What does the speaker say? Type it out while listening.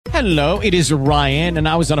Hello, it is Ryan, and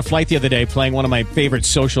I was on a flight the other day playing one of my favorite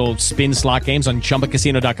social spin slot games on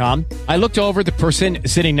ChumbaCasino.com. I looked over at the person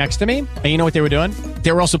sitting next to me, and you know what they were doing?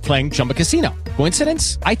 They were also playing Chumba Casino.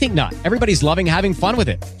 Coincidence? I think not. Everybody's loving having fun with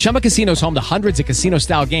it. Chumba Casino is home to hundreds of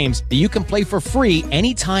casino-style games that you can play for free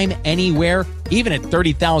anytime, anywhere, even at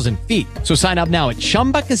 30,000 feet. So sign up now at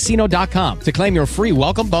ChumbaCasino.com to claim your free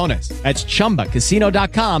welcome bonus. That's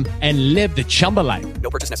ChumbaCasino.com and live the Chumba life.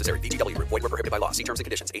 No purchase necessary. VGW. Void were prohibited by law. See terms and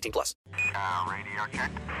conditions. 18 plus. Radio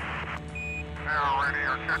check.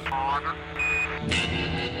 Radio check. Order.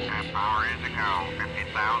 And power is to go.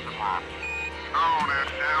 50,000 watts. Oh, that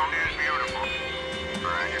sound is beautiful.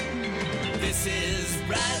 Roger. This is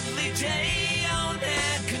Bradley J on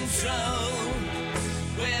air control.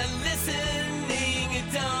 We're listening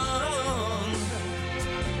at dawn.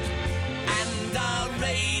 And our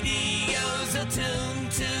radios are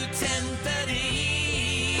tuned to 1030.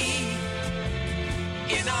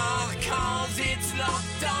 In our cars, it's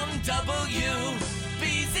locked on WBZ.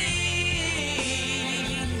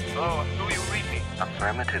 Oh, do you read me?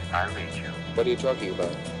 Affirmative, I read you. What are you talking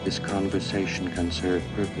about? This conversation can serve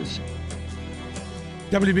purpose.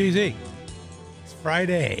 WBZ. It's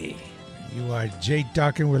Friday. You are Jay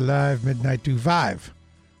talking. We're live midnight to 5.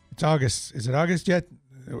 It's August. Is it August yet?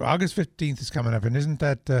 August 15th is coming up, and isn't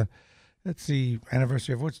that that's the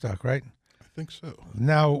anniversary of Woodstock, right? I think so.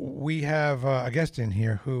 Now we have a guest in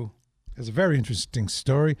here who has a very interesting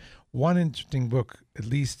story. One interesting book, at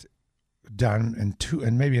least, done, and two,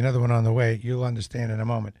 and maybe another one on the way. You'll understand in a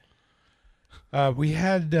moment. We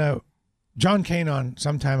had John Kane on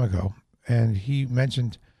some time ago, and he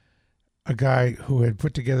mentioned a guy who had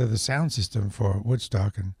put together the sound system for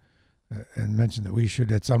Woodstock, and mentioned that we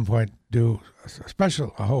should at some point do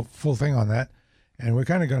a whole full thing on that. And we're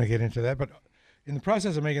kind of going to get into that. But in the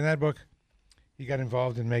process of making that book, he got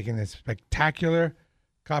involved in making this spectacular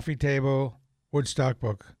coffee table Woodstock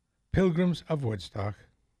book, Pilgrims of Woodstock.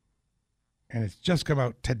 And it's just come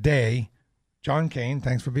out today. John Kane,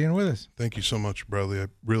 thanks for being with us. Thank you so much, Bradley. I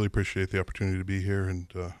really appreciate the opportunity to be here,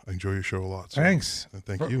 and I enjoy your show a lot. So, Thanks.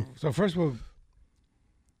 Thank you. So first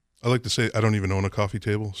I like to say I don't even own a coffee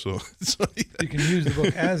table, so you can use the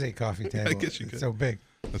book as a coffee table. I guess you It's can. so big.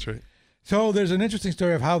 That's right. So there's an interesting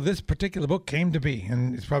story of how this particular book came to be,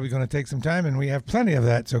 and it's probably going to take some time, and we have plenty of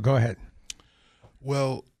that, so go ahead.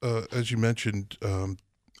 Well, as you mentioned, I'm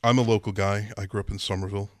a local guy. I grew up in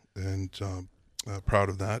Somerville, and proud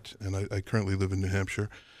of that, and I currently live in New Hampshire.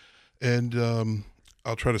 And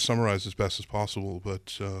I'll try to summarize as best as possible,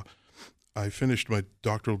 but I finished my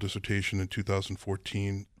doctoral dissertation in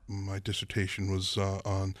 2014. My dissertation was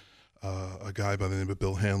on a guy by the name of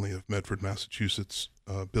Bill Hanley of Medford, Massachusetts.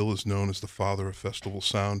 Bill is known as the father of festival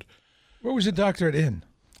sound. What was your doctorate in?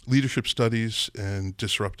 Leadership studies and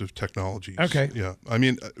disruptive technologies. Okay. Yeah. I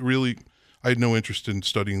mean, really, I had no interest in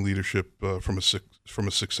studying leadership from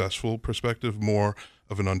a successful perspective, more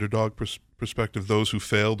of an underdog perspective. Those who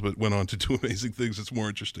failed but went on to do amazing things, it's more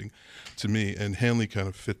interesting to me. And Hanley kind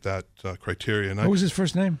of fit that criteria. And What was his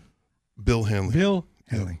first name? Bill Hanley. Bill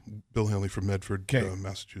Hanley. Yeah, Bill Hanley from Medford, Okay.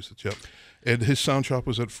 Massachusetts. Yep. And his sound shop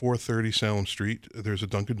was at 430 Salem Street. There's a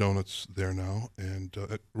Dunkin' Donuts there now, and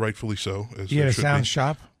rightfully so. As He had there a should sound be.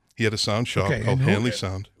 shop? He had a sound shop Okay, called and Hanley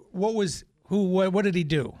Sound. What did he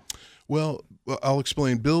do? Well, I'll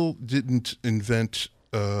explain. Bill didn't invent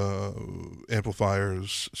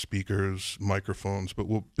amplifiers, speakers, microphones, but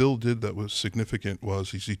what Bill did that was significant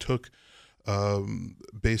was he took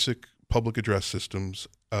basic public address systems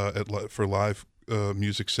for live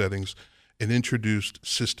music settings and introduced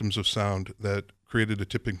systems of sound that created a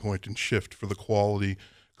tipping point and shift for the quality,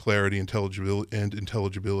 clarity,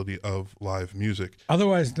 intelligibility of live music.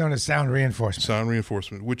 Otherwise known as sound reinforcement. Sound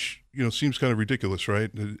reinforcement, which seems kind of ridiculous, right?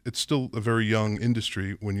 It's still a very young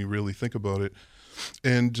industry when you really think about it.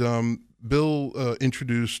 And Bill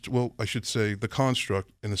introduced, well, I should say, the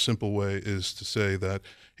construct in a simple way is to say that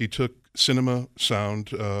he took cinema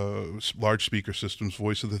sound, large speaker systems,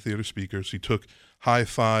 voice of the theater speakers. He took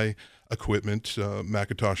hi-fi equipment,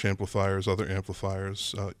 Macintosh amplifiers, other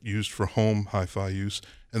amplifiers used for home hi-fi use,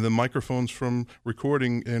 and then microphones from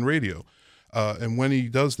recording and radio. And when he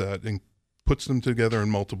does that and puts them together in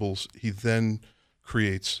multiples, he then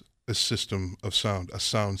creates a system of sound, a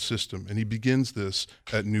sound system. And he begins this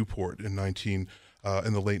at Newport in the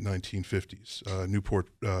late 1950s, Newport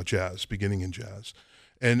Jazz, beginning in jazz.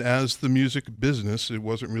 And as the music business, it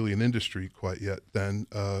wasn't really an industry quite yet then,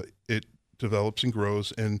 it develops and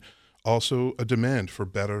grows, and also a demand for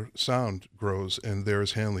better sound grows, and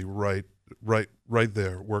there's Hanley right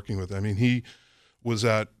there working with it. I mean, he was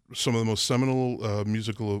at some of the most seminal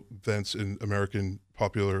musical events in American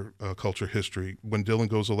popular culture history. When Dylan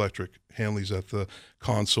Goes Electric, Hanley's at the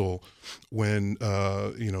console. When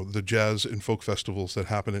the jazz and folk festivals that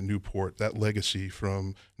happen at Newport, that legacy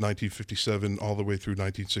from 1957 all the way through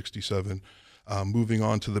 1967. Moving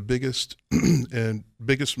on to the biggest,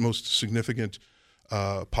 most significant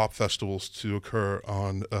pop festivals to occur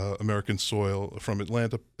on American soil, from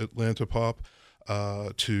Atlanta Pop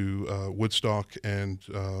to Woodstock, and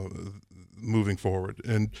moving forward.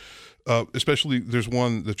 And especially there's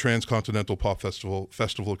one, the Transcontinental Pop Festival,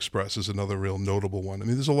 Festival Express is another real notable one. I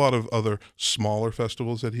mean, there's a lot of other smaller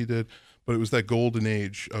festivals that he did, but it was that golden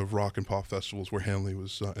age of rock and pop festivals where Hanley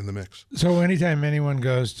was in the mix. So anytime anyone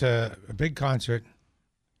goes to a big concert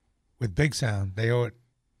with big sound, they owe it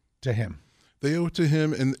to him. They owe it to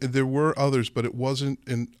him, and there were others, but it wasn't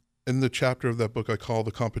in the chapter of that book I call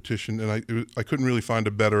The Competition, and I couldn't really find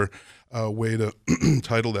a better way to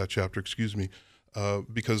title that chapter,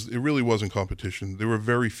 because it really wasn't competition. There were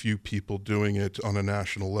very few people doing it on a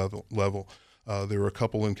national level. There were a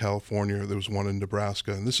couple in California. There was one in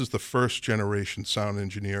Nebraska. And this is the first generation sound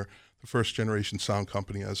engineer, the first generation sound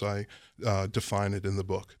company as I define it in the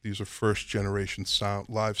book. These are first generation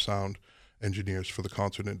live sound engineers for the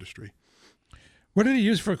concert industry. What did he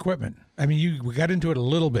use for equipment? I mean, we got into it a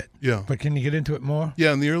little bit. Yeah. But can you get into it more?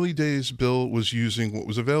 Yeah, in the early days, Bill was using what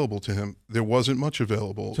was available to him. There wasn't much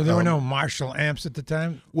available. So there were no Marshall amps at the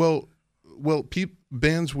time? Well,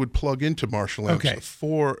 bands would plug into Marshall amps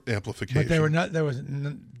for amplification. But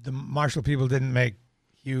the Marshall people didn't make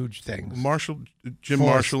huge things. Jim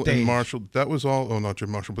Marshall and Marshall, that was all, not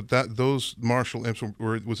Jim Marshall, but those Marshall amps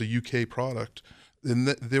was a UK product. And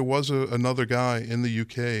there was another guy in the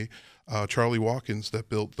UK, Charlie Watkins, that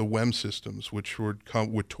built the WEM systems, which would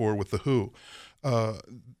tour with The Who.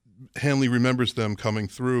 Hanley remembers them coming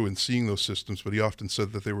through and seeing those systems, but he often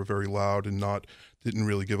said that they were very loud and didn't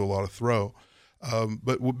really give a lot of throw.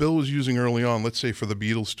 But what Bill was using early on, let's say for the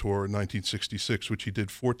Beatles tour in 1966, which he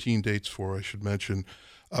did 14 dates for, I should mention,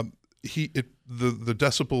 the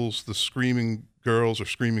decibels, the screaming girls or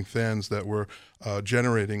screaming fans that were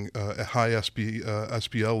generating at high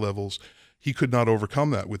SPL levels, he could not overcome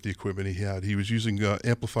that with the equipment he had. He was using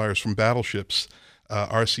amplifiers from battleships,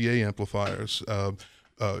 RCA amplifiers,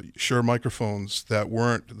 Shure microphones that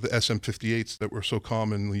weren't the SM58s that were so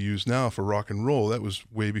commonly used now for rock and roll. That was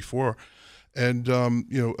way before. And,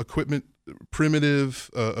 primitive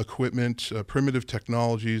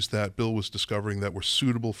technologies that Bill was discovering that were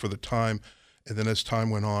suitable for the time. And then as time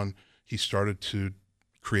went on, he started to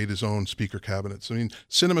create his own speaker cabinets. I mean,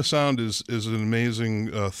 cinema sound is an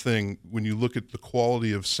amazing thing. When you look at the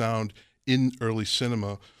quality of sound in early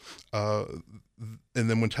cinema, and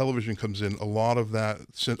then when television comes in, a lot of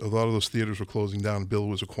those theaters were closing down. Bill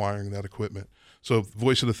was acquiring that equipment. So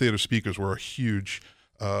voice of the theater speakers were a huge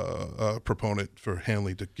proponent for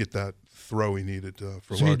Hanley to get that throw he needed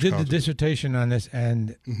for so large you did concerts. the dissertation on this,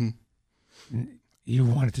 and you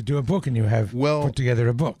wanted to do a book, and you have put together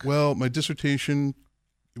a book. Well, my dissertation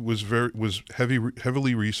was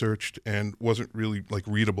heavily researched and wasn't really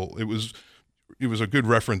readable. It was a good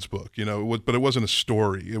reference book, but it wasn't a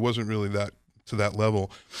story. It wasn't really to that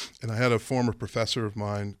level. And I had a former professor of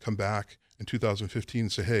mine come back in 2015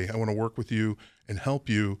 and say, "Hey, I want to work with you and help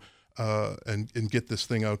you and get this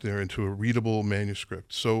thing out there into a readable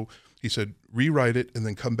manuscript." So he said, "Rewrite it and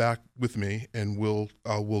then come back with me, and we'll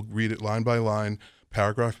read it line by line,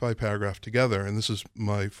 paragraph by paragraph together." And this is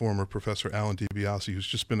my former professor, Alan DiBiase, who's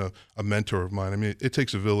just been a mentor of mine. I mean, it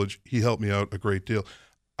takes a village. He helped me out a great deal.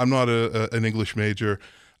 I'm not an English major.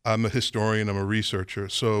 I'm a historian. I'm a researcher.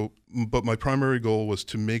 But my primary goal was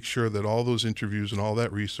to make sure that all those interviews and all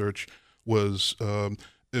that research was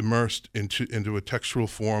immersed into a textual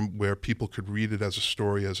form where people could read it as a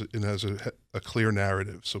story, as a clear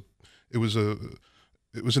narrative. So it was an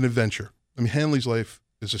adventure. I mean, Hanley's life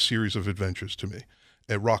is a series of adventures to me,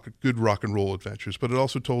 good rock and roll adventures. But it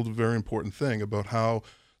also told a very important thing about how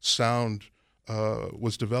sound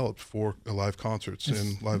was developed for live concerts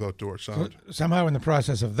and live outdoor sound. Somehow, in the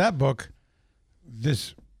process of that book,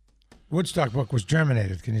 this Woodstock book was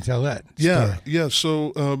germinated. Can you tell that story? Yeah.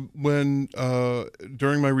 So when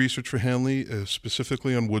during my research for Hanley,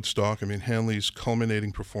 specifically on Woodstock, I mean, Hanley's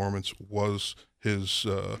culminating performance was his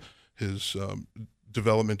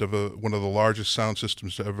development of one of the largest sound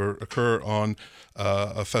systems to ever occur on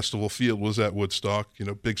a festival field was at Woodstock.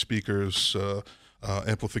 Big speakers,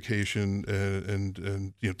 amplification,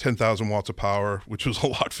 and 10,000 watts of power, which was a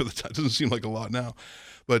lot for the time. It doesn't seem like a lot now,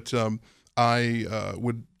 but I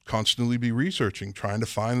would constantly be researching, trying to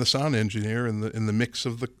find the sound engineer in the mix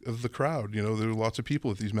of the crowd. There were lots of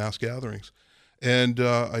people at these mass gatherings, And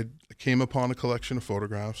I came upon a collection of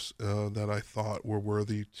photographs that I thought were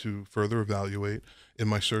worthy to further evaluate in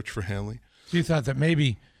my search for Hanley. So you thought that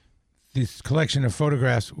maybe this collection of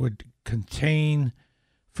photographs would contain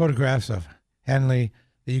photographs of Hanley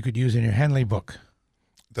that you could use in your Hanley book.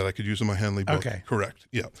 That I could use in my Hanley book. Okay. Correct.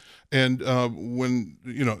 Yeah. And when,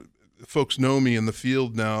 folks know me in the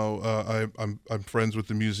field now, I'm friends with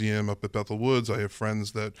the museum up at Bethel Woods. I have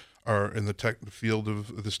friends that are in the field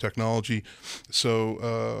of this technology.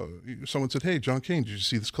 So someone said, "Hey, John King, did you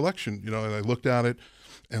see this collection?" And I looked at it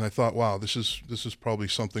and I thought, wow, this is probably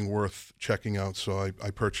something worth checking out. So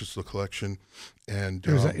I purchased the collection. And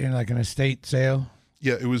It was in like an estate sale?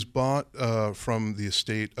 yeah, it was bought from the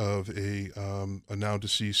estate of a now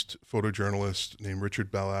deceased photojournalist named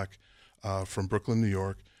Richard Bellack from Brooklyn, New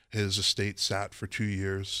York. His estate sat for 2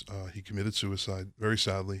 years. He committed suicide, very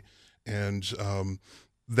sadly, and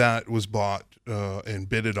that was bought and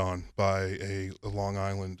bidded on by a Long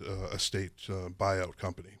Island estate buyout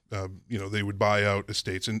company. They would buy out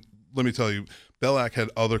estates, and let me tell you, Bellack had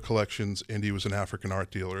other collections, and he was an African art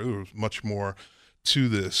dealer. There was much more to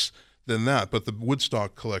this than that, but the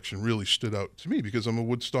Woodstock collection really stood out to me because I'm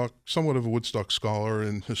somewhat of a Woodstock scholar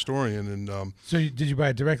and historian. And So did you buy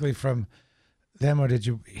it directly from them, or did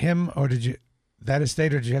you that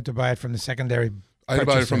estate, or did you have to buy it from the secondary? I buy it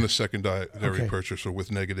purchaser? from the secondary Okay. purchaser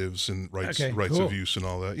with negatives and rights cool. of use and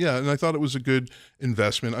all that. Yeah, and I thought it was a good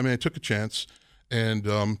investment. I mean, I took a chance,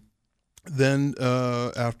 and then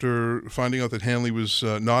after finding out that Hanley was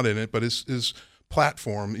not in it, but his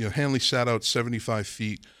platform, Hanley sat out 75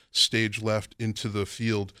 feet, stage left into the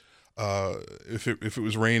field. If it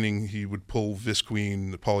was raining, he would pull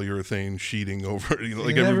Visqueen, the polyurethane sheeting over it, like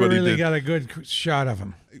You never everybody really did. got a good shot of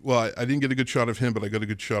him. Well, I didn't get a good shot of him, but I got a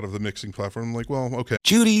good shot of the mixing platform. I'm like, well, okay.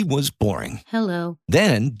 Judy was boring. Hello.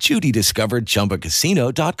 Then Judy discovered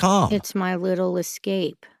ChumbaCasino.com. It's my little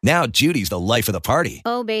escape. Now Judy's the life of the party.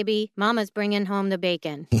 Oh, baby, mama's bringing home the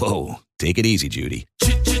bacon. Whoa, take it easy, Judy.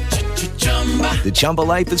 The Chumba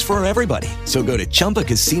life is for everybody. So go to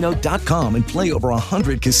ChumbaCasino.com and play over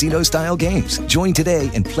 100 casino-style games. Join today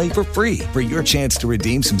and play for free for your chance to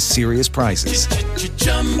redeem some serious prizes.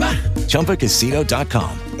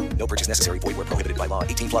 ChumbaCasino.com. No purchase necessary. Void where prohibited by law.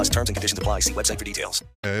 18 plus terms and conditions apply. See website for details.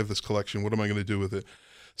 I have this collection. What am I going to do with it?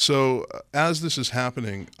 So as this is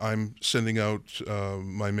happening, I'm sending out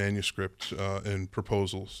my manuscript and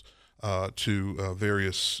proposals to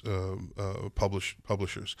various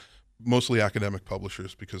publishers, mostly academic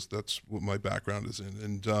publishers, because that's what my background is in.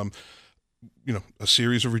 And a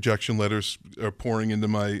series of rejection letters are pouring into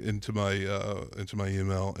my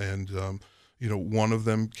email, and one of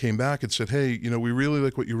them came back and said, "Hey, we really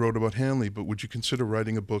like what you wrote about Hanley, but would you consider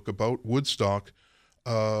writing a book about Woodstock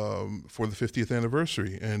for the 50th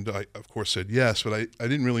anniversary?" And I, of course, said yes, but I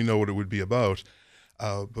didn't really know what it would be about.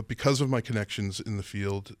 But because of my connections in the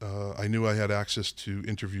field, I knew I had access to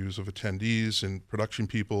interviews of attendees and production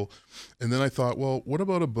people. And then I thought, well, what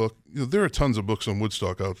about a book? There are tons of books on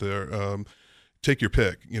Woodstock out there. Take your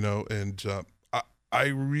pick, and I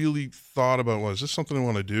really thought about, well, is this something I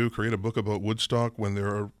want to do? Create a book about Woodstock when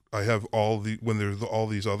there's all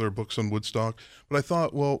these other books on Woodstock. But I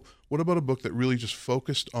thought, well, what about a book that really just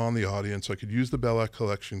focused on the audience? I could use the Bellack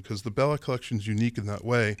collection, because the Bellack collection is unique in that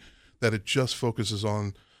way, that it just focuses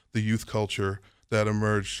on the youth culture that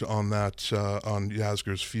emerged on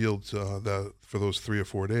Yasgur's field for those 3 or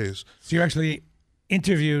 4 days. So you actually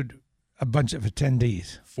interviewed a bunch of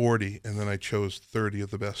attendees. 40, and then I chose 30 of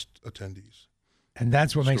the best attendees. And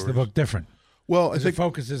that's what makes the Stories. book different. Well, I think it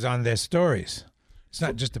focuses on their stories. It's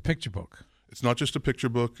not just a picture book. it's not just a picture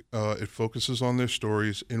book. It focuses on their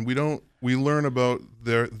stories, and we learn about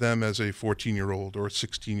them as a 14-year-old or a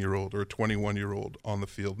 16-year-old or a 21-year-old on the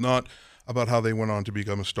field, not about how they went on to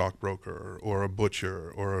become a stockbroker or a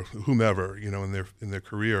butcher or whomever, in their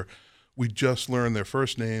career. We just learn their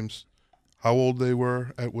first names, how old they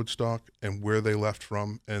were at Woodstock, and where they left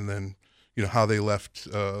from, and then how they left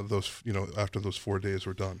after those 4 days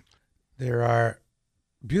were done. There are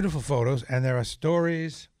beautiful photos, and there are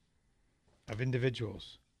stories of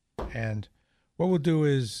individuals. And what we'll do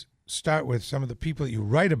is start with some of the people that you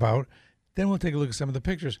write about, then we'll take a look at some of the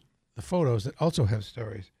pictures, the photos that also have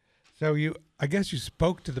stories. So I guess you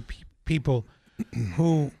spoke to the people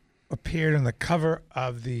who appeared on the cover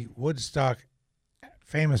of the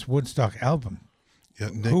famous Woodstock album. Yeah,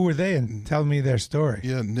 Nick, who were they? And tell me their story.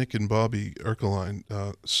 Yeah, Nick and Bobby Erkeline.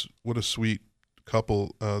 What a sweet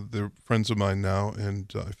couple. They're friends of mine now,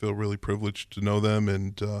 and I feel really privileged to know them,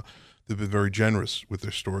 and they've been very generous with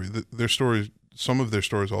their story. Their stories, some of their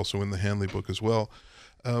stories also in the Hanley book as well.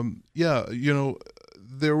 There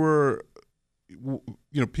were,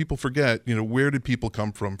 people forget, where did people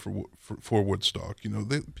come from for Woodstock?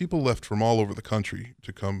 People left from all over the country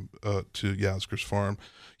to come to Yasgur's farm,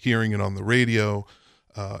 hearing it on the radio,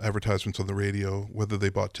 advertisements on the radio, whether they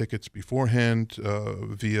bought tickets beforehand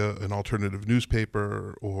via an alternative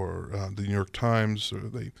newspaper or the New York Times, or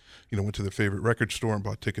they, went to their favorite record store and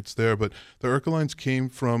bought tickets there. But the Ercolines came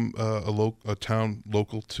from a town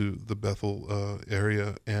local to the Bethel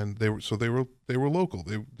area, and they were local.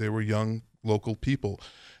 They were young local people,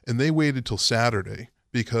 and they waited till Saturday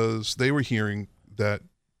because they were hearing that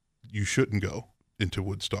you shouldn't go into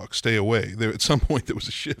Woodstock, stay away. There, at some point, there was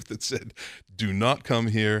a shift that said, "Do not come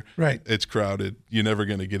here. Right, it's crowded. You're never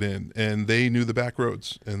going to get in." And they knew the back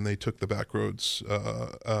roads, and they took the back roads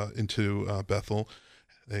into Bethel.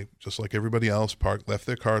 They, just like everybody else, left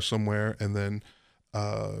their car somewhere, and then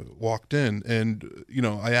walked in. And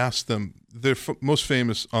I asked them. They're most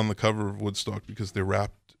famous on the cover of Woodstock because they're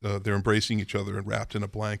wrapped. They're embracing each other and wrapped in a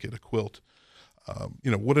blanket, a quilt.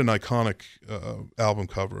 What an iconic album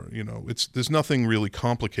cover. There's nothing really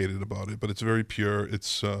complicated about it, but it's very pure.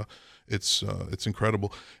 It's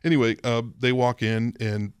incredible. Anyway, they walk in,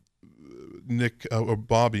 and Nick or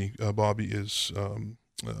Bobby is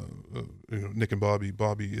Nick and Bobby.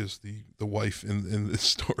 Bobby is the wife in this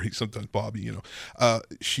story. Sometimes Bobby,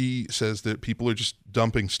 she says that people are just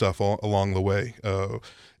dumping stuff along the way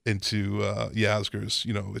into Yasgur's.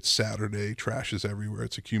 It's Saturday, trash is everywhere,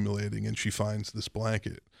 it's accumulating, and she finds this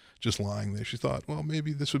blanket just lying there. She thought, well,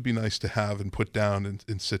 maybe this would be nice to have and put down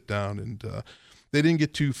and sit down. And they didn't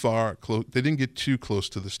get too close. They didn't get too close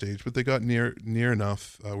to the stage, but they got near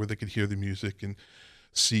enough where they could hear the music and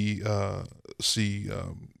see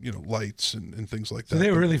lights and things like that. So they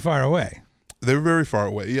were really far away. They were very far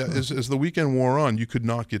away. Yeah, as the weekend wore on, you could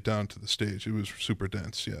not get down to the stage. It was super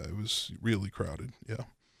dense. Yeah, it was really crowded. Yeah,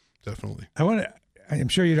 definitely. I'm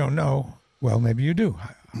sure you don't know. Well, maybe you do.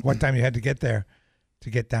 What time you had to get there to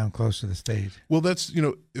get down close to the stage? Well, that's,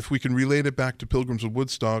 if we can relate it back to Pilgrims of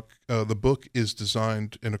Woodstock, the book is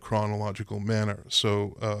designed in a chronological manner.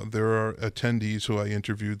 So there are attendees who I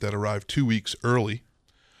interviewed that arrived 2 weeks early.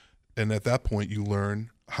 And at that point, you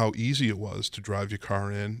learn how easy it was to drive your car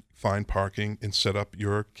in, find parking, and set up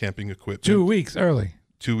your camping equipment. 2 weeks early.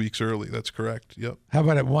 2 weeks early. That's correct. Yep. How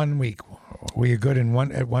about at 1 week? Were you good at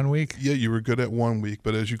 1 week? Yeah, you were good at 1 week.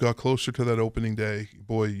 But as you got closer to that opening day,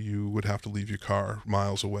 boy, you would have to leave your car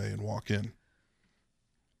miles away and walk in.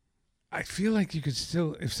 I feel like you could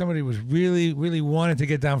still, if somebody was really, really wanted to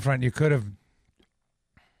get down front, you could have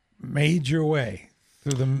made your way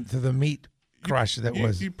through the meat crush that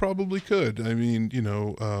was. You probably could. I mean,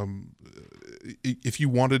 if you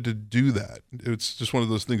wanted to do that, it's just one of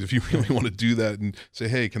those things. If you really want to do that and say,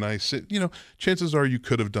 "Hey, can I sit?" Chances are you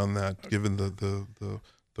could have done that, given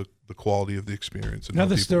the quality of the experience. And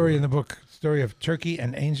another story in the book, story of Turkey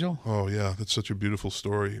and Angel. Oh yeah, that's such a beautiful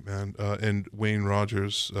story, man. And Wayne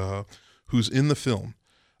Rogers, who's in the film.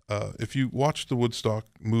 If you watch the Woodstock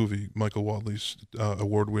movie, Michael Wadley's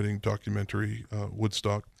award-winning documentary,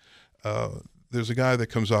 Woodstock. There's a guy that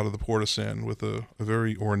comes out of the Portishead with a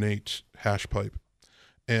very ornate hash pipe,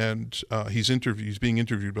 and he's being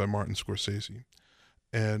interviewed by Martin Scorsese,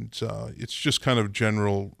 and it's just kind of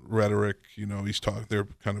general rhetoric. They're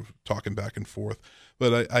kind of talking back and forth.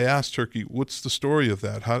 But I asked Turkey, "What's the story of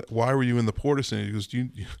that? Why were you in the Portishead?" He goes,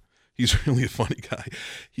 he's really a funny guy.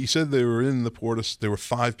 He said they were in the Portishead. There were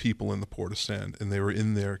 5 people in the Portishead, and they were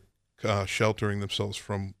in there sheltering themselves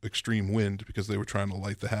from extreme wind because they were trying to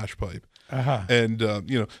light the hash pipe. Uh-huh. And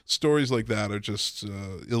stories like that are just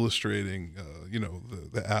illustrating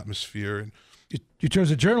the atmosphere. And you chose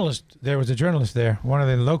a journalist. There was a journalist there, one of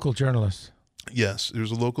the local journalists. Yes, there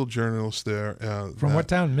was a local journalist there. From what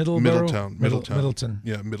town? Middletown. Middleton.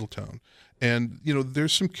 Yeah, Middletown. And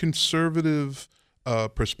there's some conservative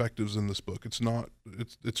perspectives in this book. It's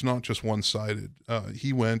not just one-sided.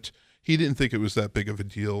 He didn't think it was that big of a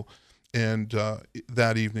deal. And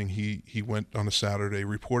that evening, he went on a Saturday,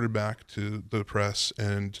 reported back to the press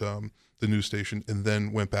and the news station, and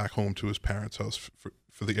then went back home to his parents' house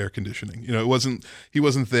for the air conditioning. He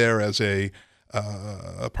wasn't there as a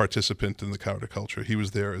participant in the counterculture. He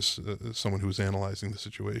was there as someone who was analyzing the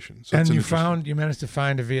situation. So and you managed to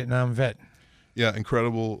find a Vietnam vet. Yeah,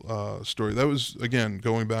 incredible story. That was, again,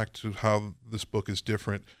 going back to how this book is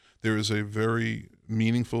different. There is a very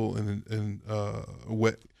meaningful and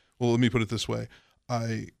way. Well, let me put it this way.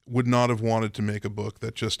 I would not have wanted to make a book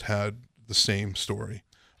that just had the same story.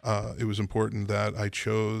 It was important that I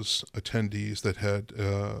chose attendees that had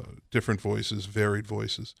different voices, varied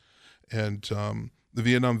voices. And the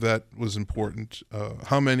Vietnam vet was important.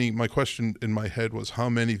 My question in my head was how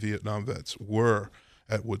many Vietnam vets were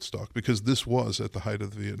at Woodstock, because this was at the height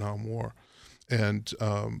of the Vietnam War. And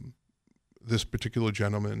this particular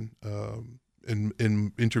gentleman,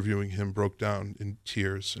 in interviewing him, broke down in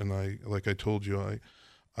tears. And like I told you,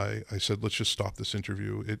 I said, let's just stop this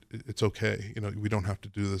interview. It's okay. We don't have to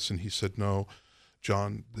do this. And he said, no,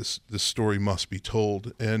 John, this story must be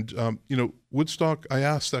told. And, Woodstock, I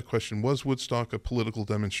asked that question, was Woodstock a political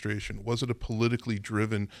demonstration? Was it a politically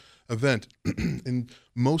driven event? And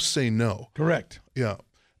most say no. Correct. Yeah.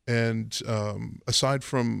 And aside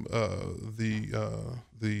from the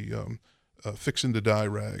Fixin' to Die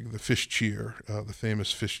rag, the fish cheer, the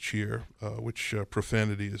famous fish cheer, which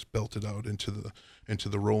profanity is belted out into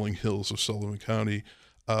the rolling hills of Sullivan County,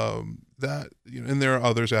 that, and there are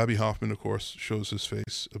others. Abby Hoffman, of course, shows his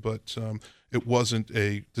face, but it wasn't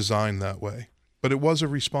a design that way. But it was a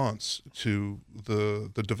response to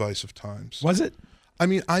the divisive times. Was it? I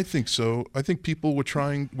mean, I think so. I think people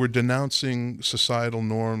were denouncing societal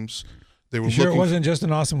norms. They were sure it wasn't just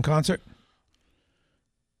an awesome concert?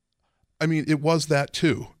 I mean, it was that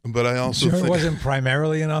too, but I also sure think it wasn't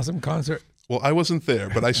primarily an awesome concert? Well, I wasn't there,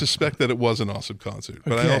 but I suspect that it was an awesome concert.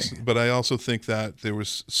 But Okay. I also think that there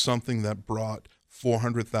was something that brought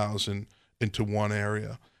 400,000 into one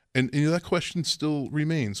area, and that question still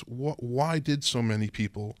remains: why did so many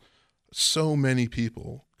people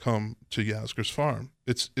come to Yasgur's Farm?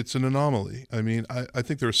 It's an anomaly. I mean, I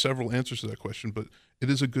think there are several answers to that question, but it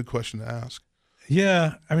is a good question to ask.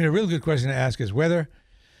 Yeah, I mean, a real good question to ask is whether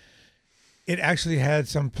it actually had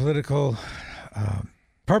some political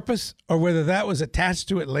purpose, or whether that was attached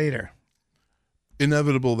to it later.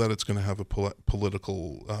 Inevitable that it's going to have a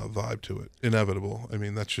political vibe to it. Inevitable. I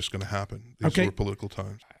mean, that's just going to happen. These were political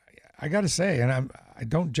times. I got to say, and I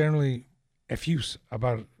don't generally effuse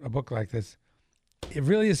about a book like this. It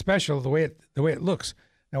really is special the way it looks.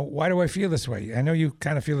 Now, why do I feel this way? I know you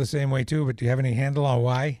kind of feel the same way too, but do you have any handle on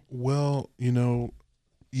why? Well,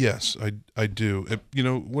 yes, I do.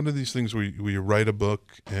 One of these things where you write a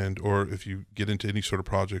book, or if you get into any sort of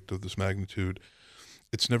project of this magnitude,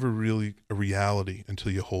 it's never really a reality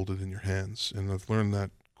until you hold it in your hands. And I've learned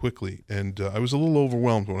that quickly. And I was a little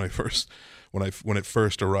overwhelmed when it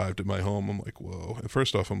first arrived at my home. I'm like, whoa. And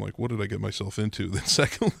first off, I'm like, what did I get myself into? Then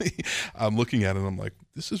secondly, I'm looking at it and I'm like,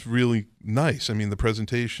 this is really nice. I mean, the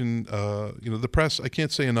presentation, the press, I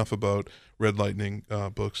can't say enough about Red Lightning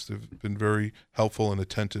books. They've been very helpful and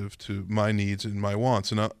attentive to my needs and my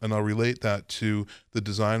wants. And I'll relate that to the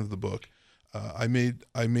design of the book. I made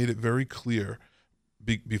it very clear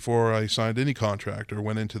before I signed any contract or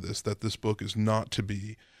went into this, that this book is not to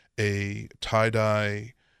be a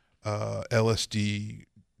tie-dye, LSD,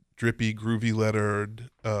 drippy, groovy lettered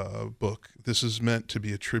book. This is meant to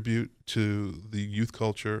be a tribute to the youth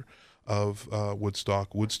culture of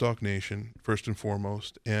Woodstock Nation, first and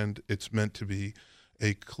foremost, and it's meant to be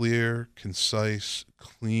a clear, concise,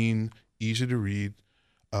 clean, easy to read,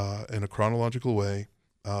 in a chronological way,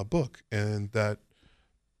 book, and that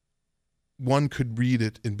one could read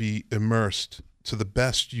it and be immersed to the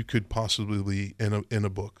best you could possibly be in a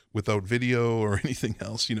book without video or anything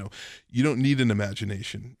else. You don't need an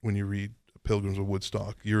imagination when you read Pilgrims of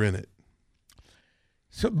Woodstock. You're in it.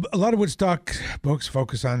 So a lot of Woodstock books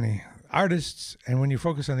focus on the artists, and when you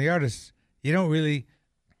focus on the artists, you don't really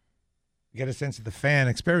get a sense of the fan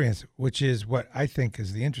experience, which is what I think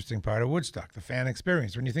is the interesting part of Woodstock, the fan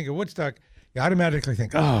experience. When you think of Woodstock, you automatically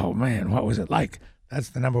think, oh man, what was it like? That's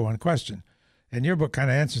the number one question. And your book kind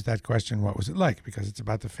of answers that question, what was it like? Because it's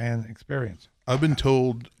about the fan experience. I've been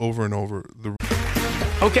told over and over.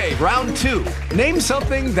 Okay, round two. Name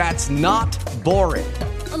something that's not boring.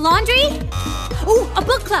 A laundry? Ooh, a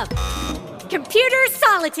book club. Computer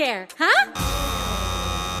solitaire, huh?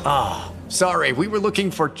 Ah, sorry, we were looking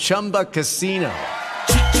for Chumba Casino.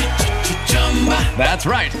 That's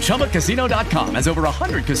right. ChumbaCasino.com has over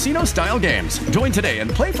 100 casino-style games. Join today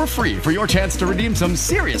and play for free for your chance to redeem some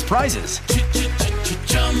serious prizes.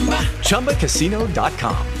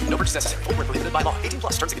 ChumbaCasino.com. No purchase necessary. Void where prohibited by law. 18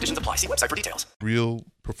 plus. Terms and conditions apply. See website for details. Real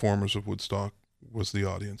performers of Woodstock was the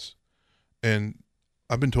audience. And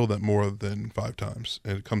I've been told that more than 5 times,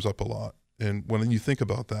 and it comes up a lot. And when you think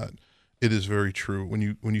about that, it is very true. When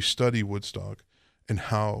you study Woodstock and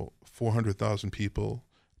how 400,000 people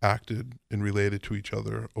acted and related to each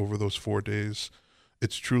other over those 4 days,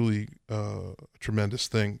 it's truly a tremendous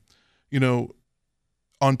thing.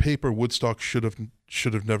 On paper, Woodstock should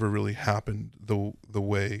have never really happened the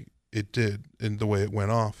way it did and the way it went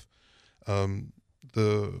off.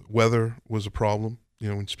 The weather was a problem.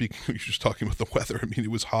 When speaking, you're just talking about the weather. I mean, it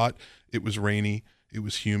was hot, it was rainy, it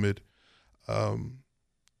was humid.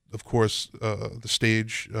 Of course, the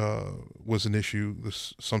stage was an issue.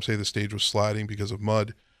 Some say the stage was sliding because of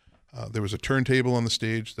mud. There was a turntable on the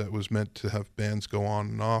stage that was meant to have bands go on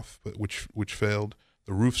and off, but which failed.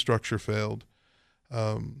 The roof structure failed.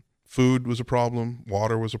 Food was a problem.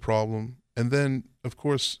 Water was a problem. And then, of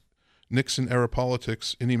course, Nixon era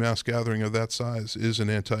politics, any mass gathering of that size is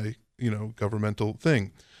an governmental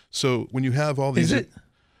thing. So when you have all these... Is it?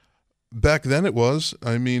 Back then it was.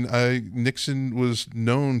 I mean, Nixon was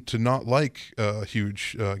known to not like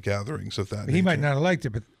huge gatherings of that. He might not have liked it,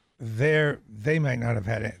 but they might not have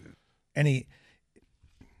had any.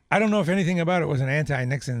 I don't know if anything about it was an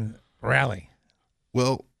anti-Nixon rally.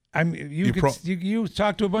 Well, you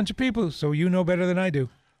talk to a bunch of people, so you know better than I do.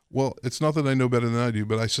 Well, it's not that I know better than I do,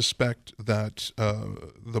 but I suspect that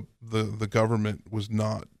the government was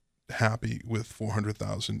not happy with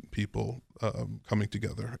 400,000 people coming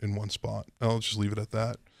together in one spot. I'll just leave it at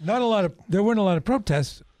that. There weren't a lot of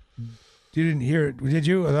protests. You didn't hear it, did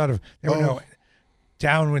you? There were no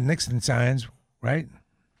down with Nixon signs, right?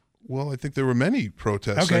 Well, I think there were many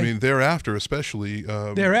protests. Okay. I mean, thereafter, especially.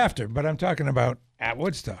 Thereafter, but I'm talking about at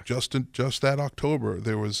Woodstock. Just that October,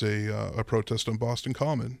 there was a protest on Boston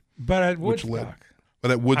Common. But at Woodstock.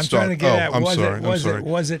 But at Woodstock. I'm trying to get at, I'm sorry.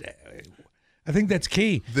 Was it? I think that's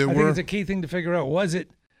key. I think it's a key thing to figure out. Was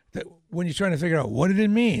it that when you're trying to figure out what did it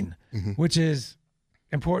mean, which is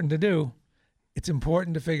important to do, it's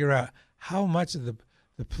important to figure out how much of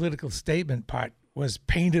the political statement part was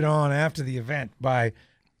painted on after the event by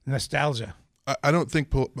nostalgia. I don't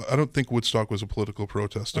think Woodstock was a political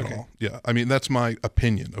protest at all. Yeah, I mean, that's my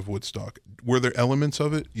opinion of Woodstock. Were there elements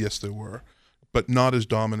of it? Yes, there were, but not as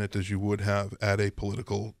dominant as you would have at a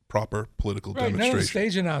proper political demonstration. None of the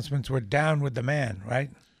stage announcements were down with the man, right?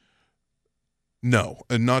 No,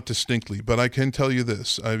 and not distinctly. But I can tell you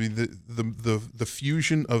this: I mean, the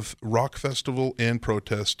fusion of rock festival and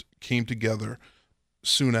protest came together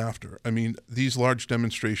soon after. I mean, these large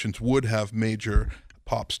demonstrations would have major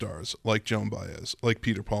pop stars like Joan Baez, like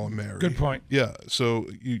Peter, Paul, and Mary. Good point. Yeah, so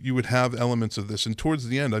you would have elements of this. And towards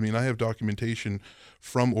the end, I mean, I have documentation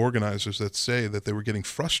from organizers that say that they were getting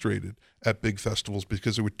frustrated at big festivals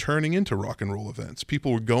because they were turning into rock and roll events.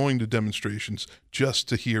 People were going to demonstrations just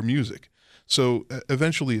to hear music. So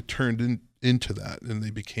eventually it turned into that, and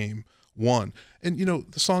they became one. And,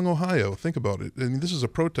 the song Ohio, think about it. I mean, this is a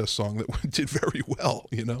protest song that did very well,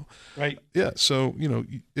 Right. Yeah, so,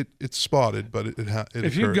 it's spotted, but it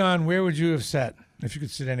If you'd gone, where would you have sat if you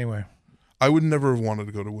could sit anywhere? I would never have wanted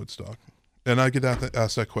to go to Woodstock. And I get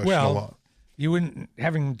asked that question a lot. You wouldn't,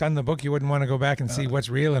 having done the book, you wouldn't want to go back and see what's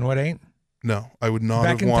real and what ain't? No, I would not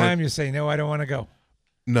back have wanted. Back in time, you say, no, I don't want to go.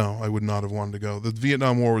 No, I would not have wanted to go. The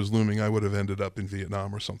Vietnam War was looming. I would have ended up in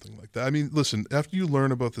Vietnam or something like that. I mean, listen, after you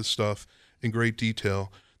learn about this stuff in great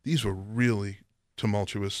detail, these were really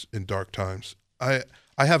tumultuous and dark times. I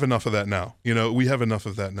have enough of that now. We have enough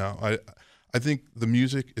of that now. I think the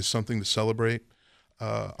music is something to celebrate.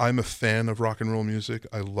 I'm a fan of rock and roll music.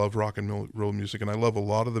 I love rock and roll music, and I love a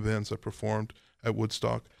lot of the bands that performed at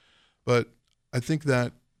Woodstock. But I think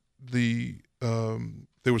that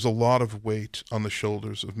there was a lot of weight on the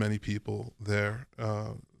shoulders of many people there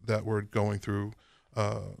that were going through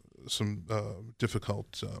some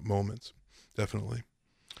difficult moments, definitely.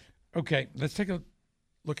 Okay, let's take a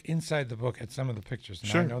look inside the book at some of the pictures. Now,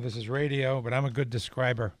 sure. I know this is radio, but I'm a good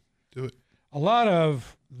describer. Do it. A lot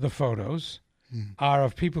of the photos are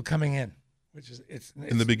of people coming in, which is it's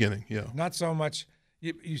in the beginning, yeah. Not so much.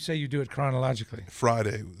 You say you do it chronologically.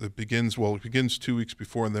 Friday. It begins 2 weeks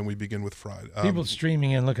before, and then we begin with Friday. People streaming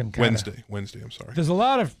in looking kind of... Wednesday, I'm sorry. There's a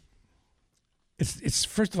lot of... It's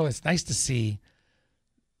first of all, it's nice to see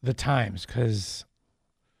the times, because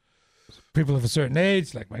people of a certain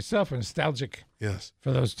age, like myself, are nostalgic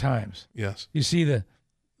for those times. Yes. You see the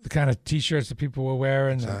kind of T-shirts that people were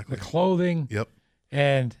wearing, exactly. the clothing. Yep.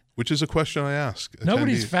 And... Which is a question I ask.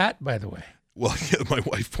 Nobody's fat, by the way. Well, yeah, my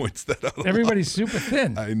wife points that out. Everybody's super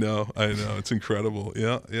thin. I know. It's incredible.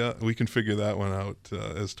 Yeah. We can figure that one out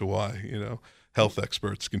as to why. Health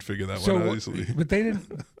experts can figure that one out easily. But they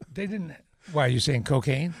didn't. Why are you saying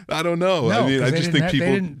cocaine? I don't know. No, I mean, I just think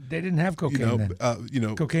people. They didn't have cocaine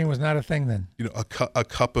then. Cocaine was not a thing then. A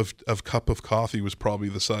cup of coffee was probably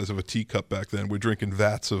the size of a teacup back then. We're drinking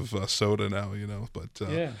vats of soda now. But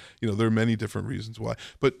there are many different reasons why.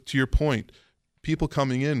 But to your point, people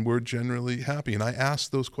coming in were generally happy. And I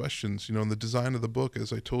asked those questions, in the design of the book,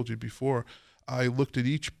 as I told you before. I looked at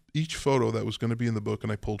each photo that was going to be in the book,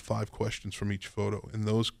 and I pulled 5 questions from each photo. And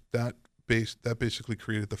that basically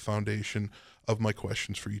created the foundation of my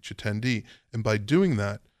questions for each attendee. And by doing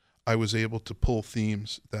that, I was able to pull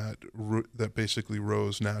themes that basically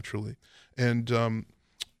rose naturally. And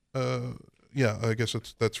yeah, I guess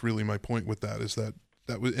that's really my point with that, is that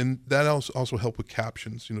was, and that also helped with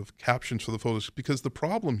captions, captions for the photos, because the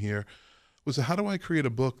problem here was, how do I create a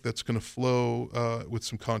book that's going to flow with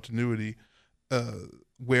some continuity,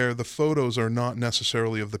 where the photos are not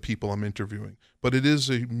necessarily of the people I'm interviewing, but it is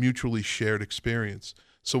a mutually shared experience.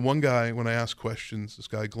 So one guy, when I asked questions, this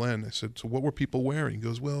guy Glenn, I said, so what were people wearing? He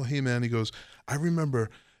goes, well, hey man, he goes, I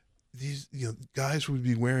remember these guys would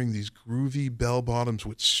be wearing these groovy bell bottoms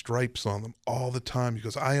with stripes on them all the time. He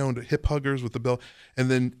goes, I owned hip huggers with the bell.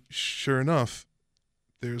 And then sure enough,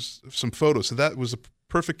 there's some photos. So that was a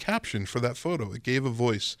perfect caption for that photo. It gave a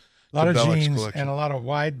voice. A lot to of Bellocs jeans collection. and a lot of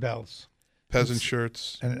wide belts. Peasant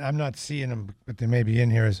shirts. And I'm not seeing them, but they may be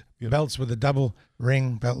in here as belts with a double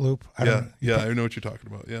ring belt loop. I know what you're talking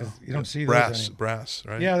about. Yeah, you don't see those brass,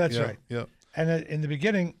 right? Yeah, that's right. Yeah, and in the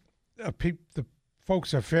beginning, the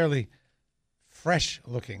folks are fairly fresh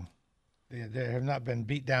looking. They have not been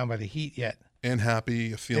beat down by the heat yet. And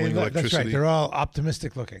happy, feeling electricity. That's right. They're all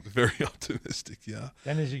optimistic looking. Very optimistic. Yeah.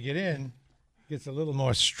 Then as you get in, it gets a little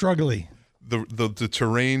more struggly. The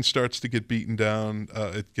terrain starts to get beaten down.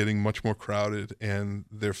 It's getting much more crowded, and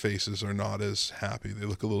their faces are not as happy. They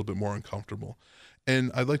look a little bit more uncomfortable.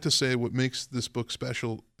 And I'd like to say what makes this book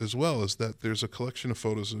special as well is that there's a collection of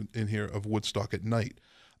photos in here of Woodstock at night.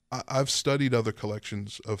 I've studied other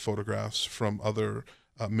collections of photographs from other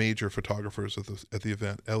major photographers at the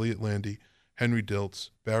event: Elliot Landy, Henry Diltz,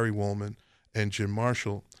 Barry Woolman, and Jim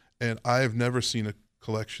Marshall. And I have never seen a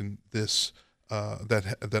collection that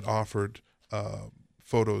offered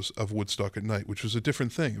photos of Woodstock at night, which was a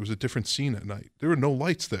different thing. It was a different scene at night. There were no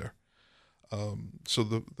lights there, so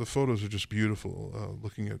the photos are just beautiful.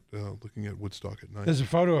 Looking at Woodstock at night. There's a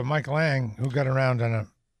photo of Mike Lang who got around on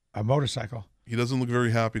a motorcycle. He doesn't look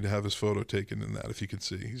very happy to have his photo taken in that. If you can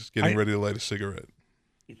see, he's getting ready to light a cigarette.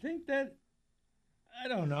 You think that? I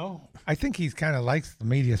don't know. I think he kind of likes the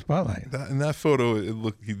media spotlight. In that photo,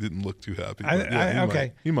 he didn't look too happy.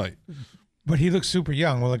 He might. But he looks super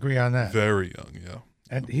young. We'll agree on that. Very young, yeah.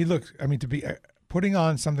 And he looks, I mean, to be putting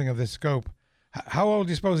on something of this scope, how old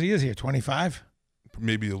do you suppose he is here? 25?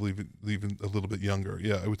 Maybe even a little bit younger.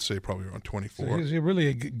 Yeah, I would say probably around 24. So he's really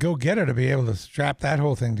a go-getter to be able to strap that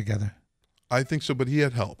whole thing together. I think so, but he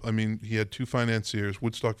had help. I mean, he had two financiers.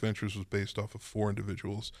 Woodstock Ventures was based off of 4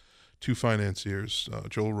 individuals, 2 financiers,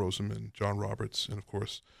 Joel Rosenman, John Roberts, and of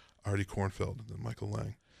course, Artie Kornfeld and then Michael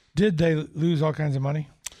Lang. Did they lose all kinds of money?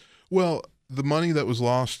 Well, the money that was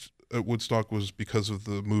lost at Woodstock was because of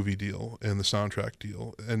the movie deal and the soundtrack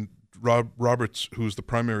deal. And Roberts, who was the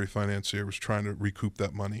primary financier, was trying to recoup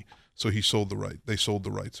that money. So he sold they sold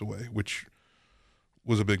the rights away, which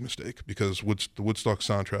was a big mistake because the Woodstock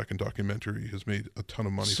soundtrack and documentary has made a ton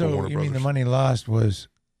of money for Warner Brothers. So you mean the money lost was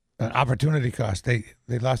an opportunity cost? They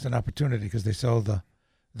lost an opportunity because they sold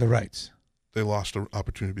the rights. They lost an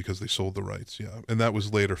opportunity because they sold the rights, yeah. And that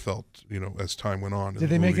was later felt, as time went on. Did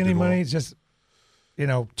they make any money? Just,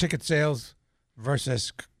 ticket sales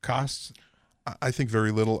versus costs? I think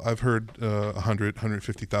very little. I've heard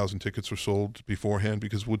 150,000 tickets were sold beforehand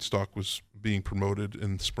because Woodstock was being promoted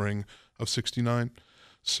in the spring of '69.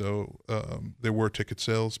 So there were ticket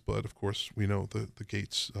sales, but of course we know the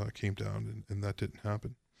gates came down and that didn't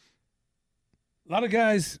happen. A lot of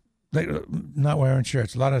guys not wearing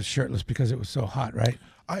shirts, a lot of shirtless because it was so hot, right?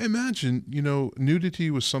 I imagine, nudity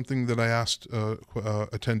was something that I asked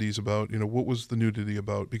attendees about, what was the nudity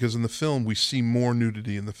about? Because in the film, we see more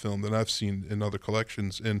nudity in the film than I've seen in other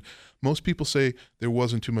collections. And most people say there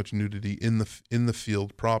wasn't too much nudity in the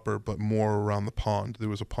field proper, but more around the pond. There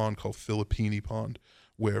was a pond called Filippini Pond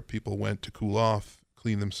where people went to cool off,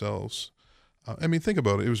 clean themselves. Think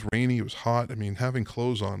about it. It was rainy. It was hot. Having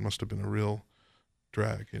clothes on must have been a real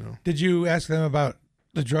drag, Did you ask them about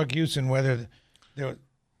the drug use and whether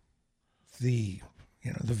the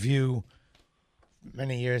view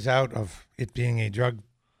many years out of it being a drug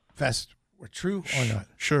fest were true or not?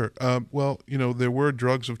 Sure. There were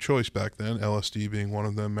drugs of choice back then, LSD being one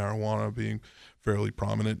of them, marijuana being fairly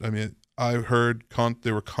prominent. I heard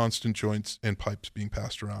there were constant joints and pipes being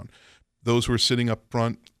passed around. Those who were sitting up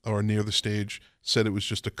front or near the stage said it was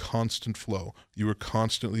just a constant flow. You were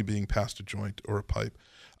constantly being passed a joint or a pipe.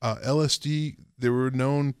 LSD, there were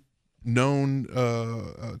known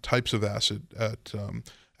types of acid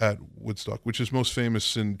at Woodstock, which is most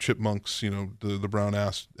famous in Chipmunks, the brown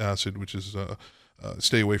acid, which is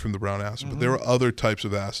stay away from the brown acid. Mm-hmm. But there are other types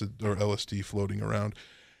of acid or LSD floating around.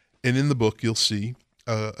 And in the book, you'll see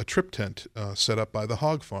a trip tent set up by the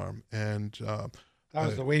hog farm. And that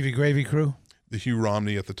was the Wavy Gravy crew? The Hugh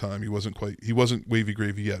Romney at the time. He wasn't Wavy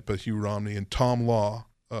Gravy yet, but Hugh Romney and Tom Law,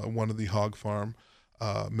 one of the hog farm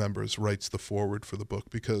members writes the foreword for the book,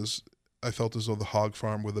 because I felt as though the Hog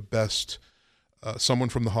Farm were the best. Someone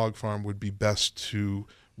from the Hog Farm would be best to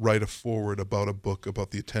write a foreword about a book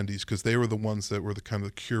about the attendees, because they were the ones that were the kind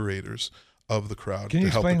of curators of the crowd. Can you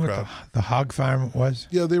to help explain the crowd. what the Hog Farm was?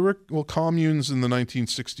 Yeah, they were, well, communes in the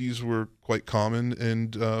 1960s were quite common,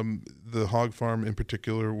 and the Hog Farm in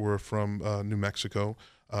particular were from New Mexico,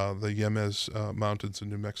 the Yemes Mountains in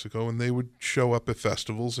New Mexico, and they would show up at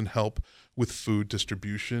festivals and help with food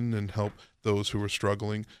distribution and help those who were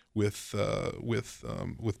struggling with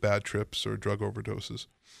bad trips or drug overdoses.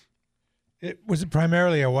 Was it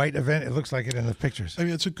primarily a white event? It looks like it in the pictures. I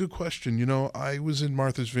mean, it's a good question. You know, I was in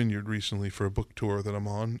Martha's Vineyard recently for a book tour that I'm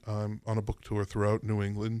on. I'm on a book tour throughout New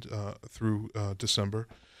England through December.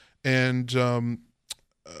 And, you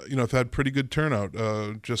know, I've had pretty good turnout.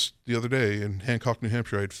 Just the other day in Hancock, New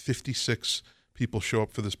Hampshire, I had 56 people show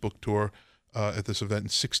up for this book tour at this event,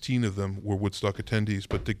 and 16 of them were Woodstock attendees.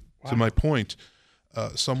 But to my point,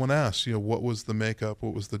 someone asked, you know, what was the makeup?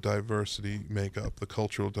 What was the diversity makeup, the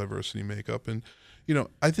cultural diversity makeup? And, you know,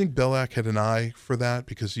 I think Belak had an eye for that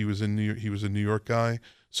because he was he was a New York guy.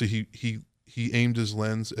 So he aimed his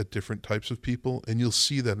lens at different types of people, and you'll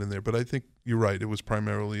see that in there. But I think you're right. It was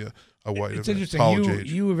primarily a white It's event. interesting.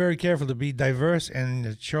 You were very careful to be diverse in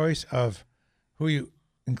the choice of who you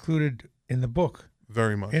included in the book.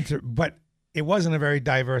 Very much. But it wasn't a very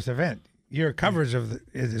diverse event. Your coverage of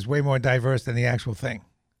is way more diverse than the actual thing.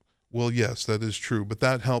 Well, yes, that is true, but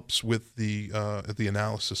that helps with the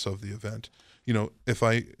analysis of the event. You know,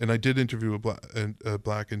 I did interview a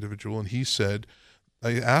black individual, and he said,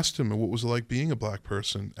 I asked him what was it like being a black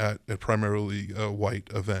person at a primarily white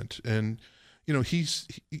event, and you know,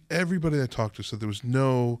 everybody I talked to said there was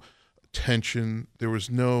no tension, there was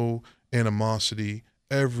no animosity.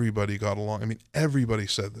 Everybody got along. I mean, everybody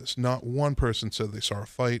said this. Not one person said they saw a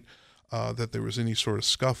fight, that there was any sort of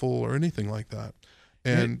scuffle or anything like that.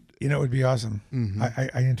 And you know, it would be awesome. Mm-hmm.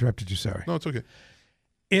 I interrupted you. Sorry. No, it's okay.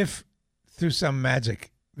 If through some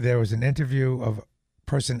magic there was an interview of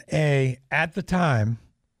person A at the time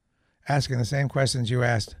asking the same questions you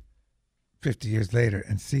asked 50 years later,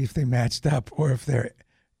 and see if they matched up, or if their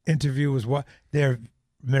interview was their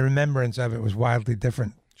remembrance of it was wildly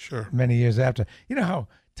different. Sure. Many years after. You know how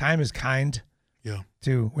time is kind. Yeah.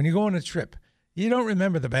 To when you go on a trip, you don't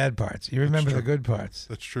remember the bad parts. You remember the good parts.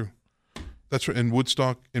 That's true. That's right. And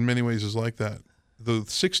Woodstock, in many ways, is like that. The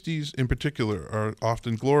 60s, in particular, are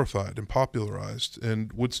often glorified and popularized,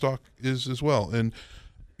 and Woodstock is as well. And,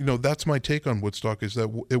 you know, that's my take on Woodstock, is that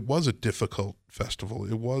it was a difficult festival.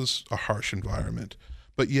 It was a harsh environment.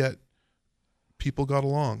 But yet, people got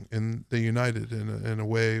along, and they united in a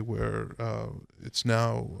way where it's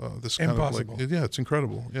now this kind impossible. of like, yeah, it's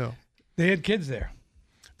incredible. Yeah. They had kids there.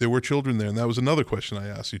 There were children there, and that was another question I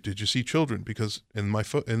asked you. Did you see children? Because in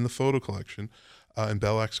the photo collection, in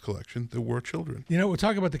Belak's collection, there were children. You know, we'll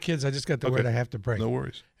talk about the kids. I just got the word I have to break. No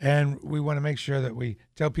worries. And we want to make sure that we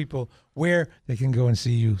tell people where they can go and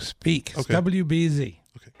see you speak. It's Okay. WBZ.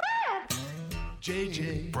 Okay.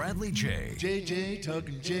 JJ. Bradley J. JJ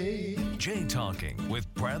talking J. J Talking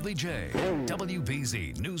with Bradley J.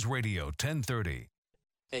 WBZ News Radio 1030.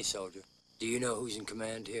 Hey, soldier. Do you know who's in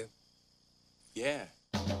command here? Yeah.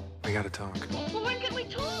 We gotta talk. Well, when can we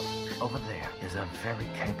talk? Over there is a very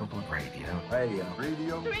capable radio.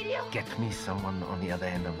 Radio. Get me someone on the other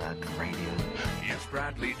end of that radio. It's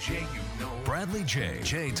Bradley J, you know. Bradley J.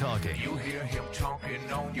 J Talking. You hear him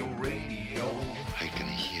talking on your radio. I can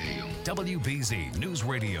hear you. WBZ News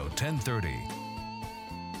Radio 1030.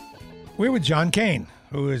 We're with John Kane,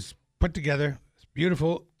 who has put together this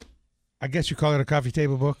beautiful, I guess you call it a coffee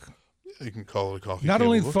table book. Yeah, you can call it a coffee Not table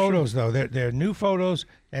only book, photos, sure. though. They're new photos,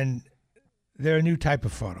 and they're a new type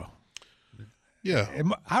of photo. Yeah.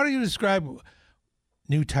 How do you describe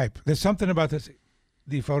new type? There's something about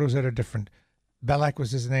the photos that are different. Belak was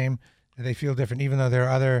his name. They feel different, even though there are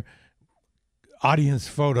other audience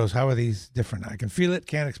photos. How are these different? I can feel it,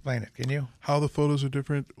 can't explain it. Can you? How the photos are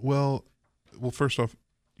different? Well, first off,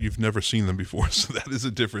 you've never seen them before, so that is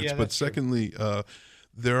a difference. Yeah, but that's true. secondly,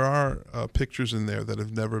 there are pictures in there that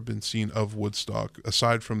have never been seen of Woodstock.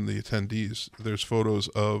 Aside from the attendees, there's photos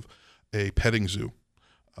of a petting zoo.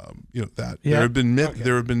 There have been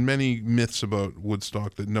there have been many myths about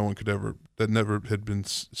Woodstock that that never had been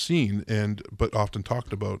seen, but often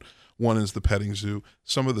talked about. One is the petting zoo.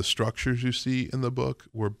 Some of the structures you see in the book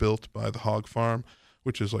were built by the Hog Farm,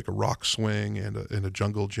 which is like a rock swing and a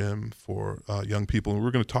jungle gym for young people. And we're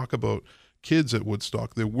going to talk about kids at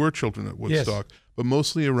Woodstock. There were children at Woodstock, but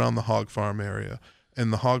mostly around the Hog Farm area.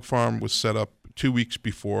 And the Hog Farm was set up 2 weeks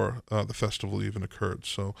before the festival even occurred.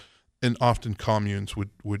 So, and often communes would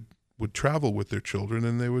would travel with their children,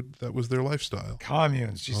 and that was their lifestyle.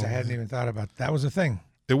 Communes. Jeez, I hadn't even thought about that. Was a thing.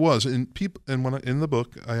 It was, and people. And when in the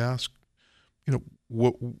book, I asked,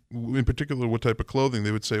 what in particular, what type of clothing.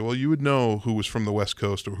 They would say, well, you would know who was from the West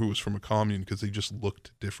Coast or who was from a commune because they just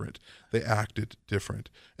looked different. They acted different.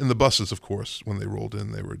 And the buses, of course, when they rolled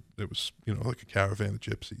in, it was like a caravan of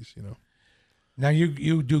gypsies. Now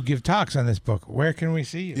you do give talks on this book. Where can we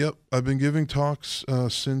see you? Yep, I've been giving talks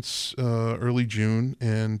since early June,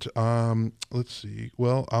 and let's see.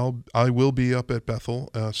 Well, I will be up at Bethel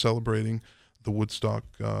celebrating the Woodstock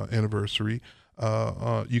anniversary.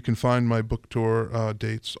 You can find my book tour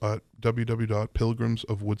dates at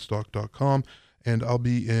www.pilgrimsofwoodstock.com, and I'll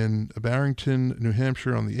be in Barrington, New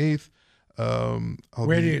Hampshire on the 8th.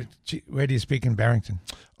 Where do you speak in Barrington?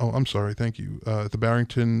 Oh, I'm sorry. Thank you. At the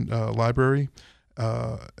Barrington Library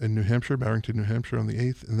in New Hampshire, Barrington, New Hampshire on the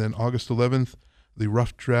 8th. And then August 11th, the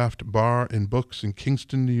Rough Draft Bar and Books in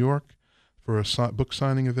Kingston, New York for a book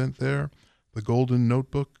signing event there. The Golden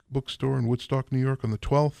Notebook Bookstore in Woodstock, New York on the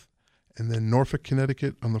 12th. And then Norfolk,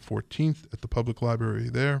 Connecticut on the 14th at the Public Library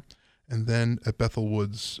there. And then at Bethel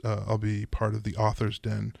Woods, I'll be part of the Author's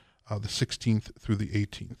Den the 16th through the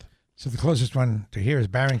 18th. So the closest one to here is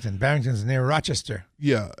Barrington. Barrington's near Rochester.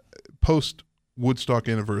 Yeah. Post Woodstock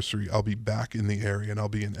anniversary, I'll be back in the area, and I'll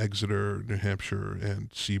be in Exeter, New Hampshire, and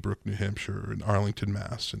Seabrook, New Hampshire, and Arlington,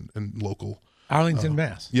 Mass, and local. Arlington,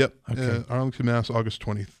 Mass? Yep. Okay. Arlington, Mass, August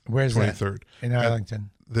 20th. Where's 23rd. That? In Arlington?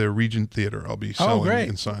 At the Regent Theater. I'll be selling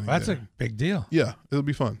and signing That's there. a big deal. Yeah, it'll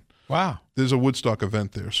be fun. Wow. There's a Woodstock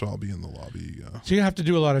event there, so I'll be in the lobby. So you have to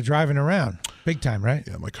do a lot of driving around. Big time, right?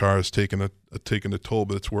 Yeah, my car is taking a toll,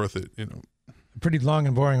 but it's worth it, A pretty long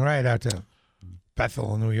and boring ride out to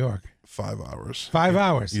Bethel, New York. 5 hours. 5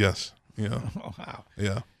 hours? Yes. Yeah. Oh, wow.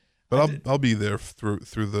 Yeah. But I'll be there through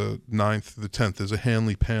the 9th, the 10th. There's a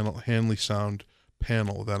Hanley Sound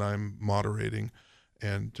panel that I'm moderating,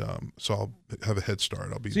 and so I'll have a head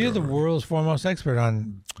start. I'll be. So you're the world's foremost expert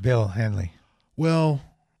on Bill Hanley. Well,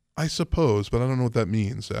 I suppose, but I don't know what that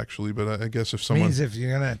means actually. But I guess if someone means if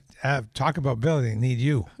you're gonna talk about Bill, they need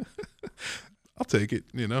you. I'll take it.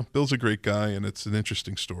 Bill's a great guy, and it's an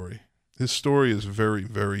interesting story. His story is very,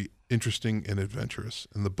 very interesting and adventurous,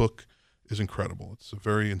 and the book is incredible. It's a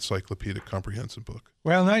very encyclopedic, comprehensive book.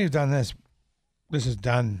 Well, now you've done this. This is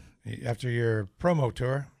done after your promo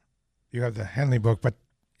tour. You have the Henley book, but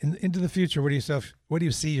into the future, what do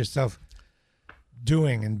you see yourself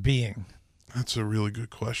doing and being? That's a really good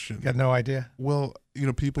question. Got no idea? Well,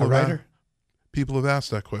 people people have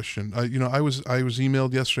asked that question. I was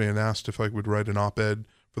emailed yesterday and asked if I would write an op-ed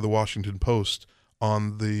for the Washington Post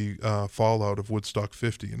on the fallout of Woodstock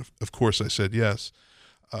 50, and of course I said yes.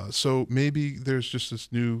 So maybe there's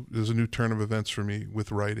a new turn of events for me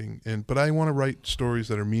with writing, but I want to write stories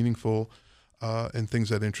that are meaningful and things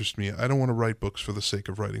that interest me. I don't want to write books for the sake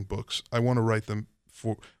of writing books. I want to write them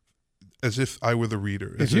as if I were the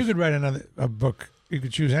reader. If you could write a book, you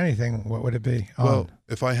could choose anything, what would it be? Well,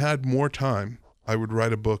 if I had more time, I would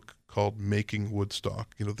write a book called Making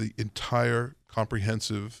Woodstock. The entire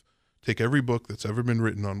comprehensive, take every book that's ever been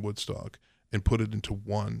written on Woodstock and put it into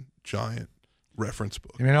one giant reference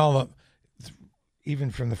book. I mean,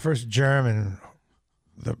 even from the first germ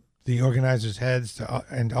and the organizers' heads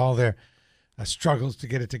and all their struggles to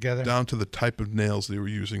get it together, down to the type of nails they were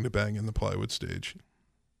using to bang in the plywood stage.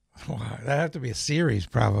 Wow, that'd have to be a series,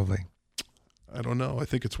 probably. I don't know. I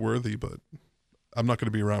think it's worthy, but I'm not going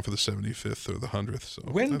to be around for the 75th or the 100th. So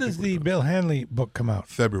when does the Bill Hanley book come out?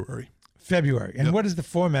 February. And Yep. What is the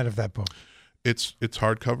format of that book? It's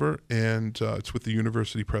hardcover, and it's with the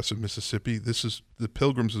University Press of Mississippi. The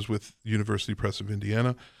Pilgrims is with University Press of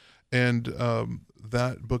Indiana, and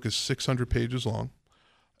that book is 600 pages long,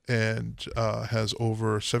 and has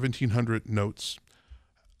over 1,700 notes,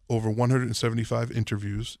 over 175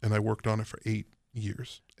 interviews, and I worked on it for 8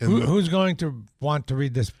 years. And who's going to want to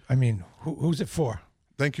read this? I mean, who's it for?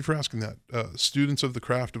 Thank you for asking that. Students of the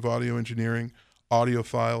craft of audio engineering,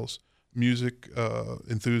 audiophiles, music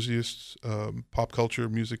enthusiasts, pop culture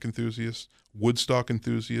music enthusiasts, Woodstock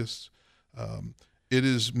enthusiasts. It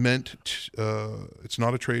is meant, it's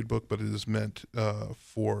not a trade book, but it is meant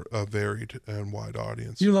for a varied and wide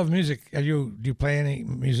audience. You love music. Do you play any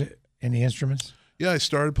music, any instruments? Yeah, I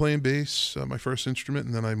started playing bass, my first instrument,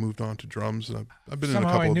 and then I moved on to drums. And I've been Somehow in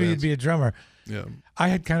a couple of bands. I knew you'd be a drummer. Yeah. I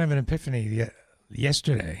had kind of an epiphany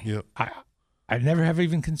yesterday. Yep. I never have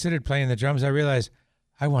even considered playing the drums. I realized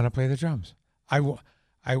I want to play the drums. I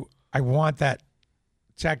want that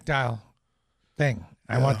tactile thing.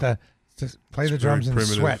 I want to play the drums and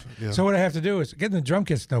sweat. Yeah. So what I have to do is getting the drum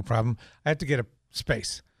kit's no problem. I have to get a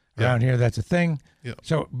space around here. That's a thing. Yeah.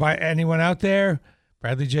 So by anyone out there,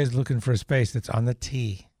 Bradley J's looking for a space that's on the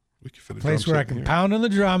tee. We can fit a place drum where I set can here. pound on the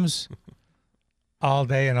drums all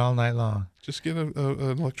day and all night long. Just get an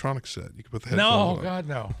electronic set. You can put the No, headphones on. God,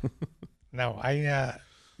 no. No,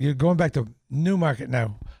 you're going back to Newmarket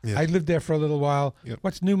now. Yes. I lived there for a little while. Yep.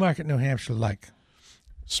 What's Newmarket, New Hampshire like?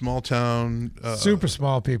 Small town. Super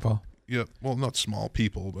small people. Yeah, well, not small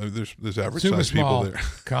people. There's average Super sized people small, there.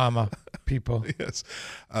 comma, people. Yes,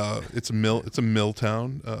 it's a mill. It's a mill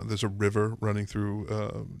town. There's a river running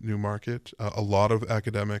through Newmarket. A lot of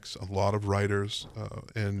academics, a lot of writers,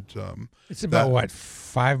 and It's about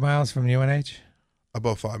 5 miles from UNH?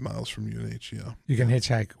 About 5 miles from UNH. Yeah, You can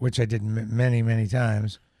hitchhike, which I did many, many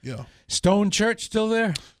times. yeah. Stone Church still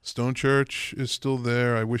there? Stone Church is still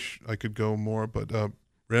there. I wish I could go more, but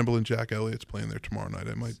Ramblin' Jack Elliott's playing there tomorrow night.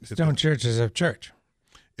 I might. hit Stone that. Church is a church.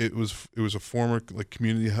 It was a former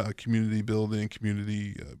community building,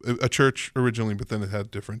 a church originally, but then it had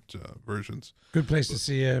different versions. Good place to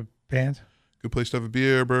see a band. Good place to have a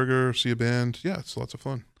beer, burger, see a band. Yeah, it's lots of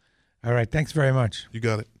fun. All right, thanks very much. You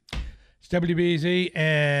got it. It's WBZ,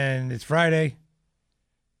 and it's Friday.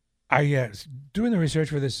 I doing the research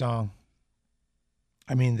for this song.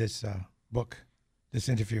 I mean, this book, this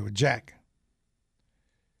interview with Jack.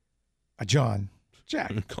 Jack.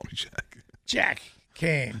 Call me Jack. Jack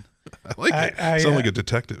Kane. I like it. Sound like a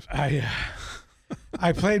detective.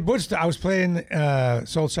 I played Woodstock. I was playing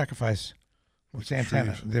Soul Sacrifice with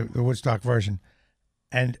Santana, the Woodstock version.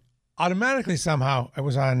 And automatically somehow, I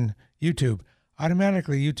was on YouTube.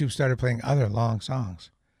 Automatically, YouTube started playing other long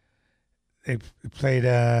songs. They played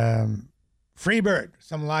Freebird,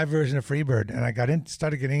 some live version of Freebird, and I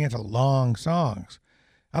started getting into long songs.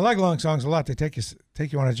 I like long songs a lot. They take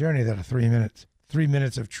you on a journey that are 3 minutes. 3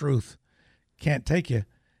 minutes of truth can't take you.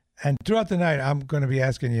 And throughout the night, I'm going to be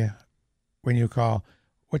asking you when you call,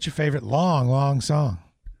 what's your favorite long song?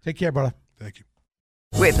 Take care, brother. Thank you.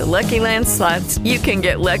 With the Lucky Land Slots, you can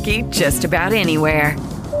get lucky just about anywhere.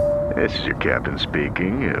 This is your captain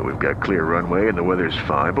speaking. We've got clear runway and the weather's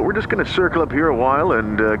fine, but we're just going to circle up here a while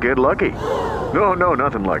and get lucky. No,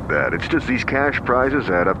 nothing like that. It's just these cash prizes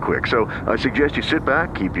add up quick. So I suggest you sit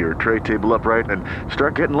back, keep your tray table upright, and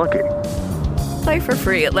start getting lucky. Play for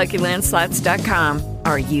free at LuckyLandSlots.com.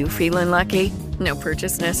 Are you feeling lucky? No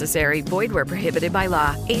purchase necessary. Void where prohibited by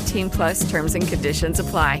law. 18+ terms and conditions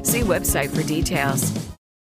apply. See website for details.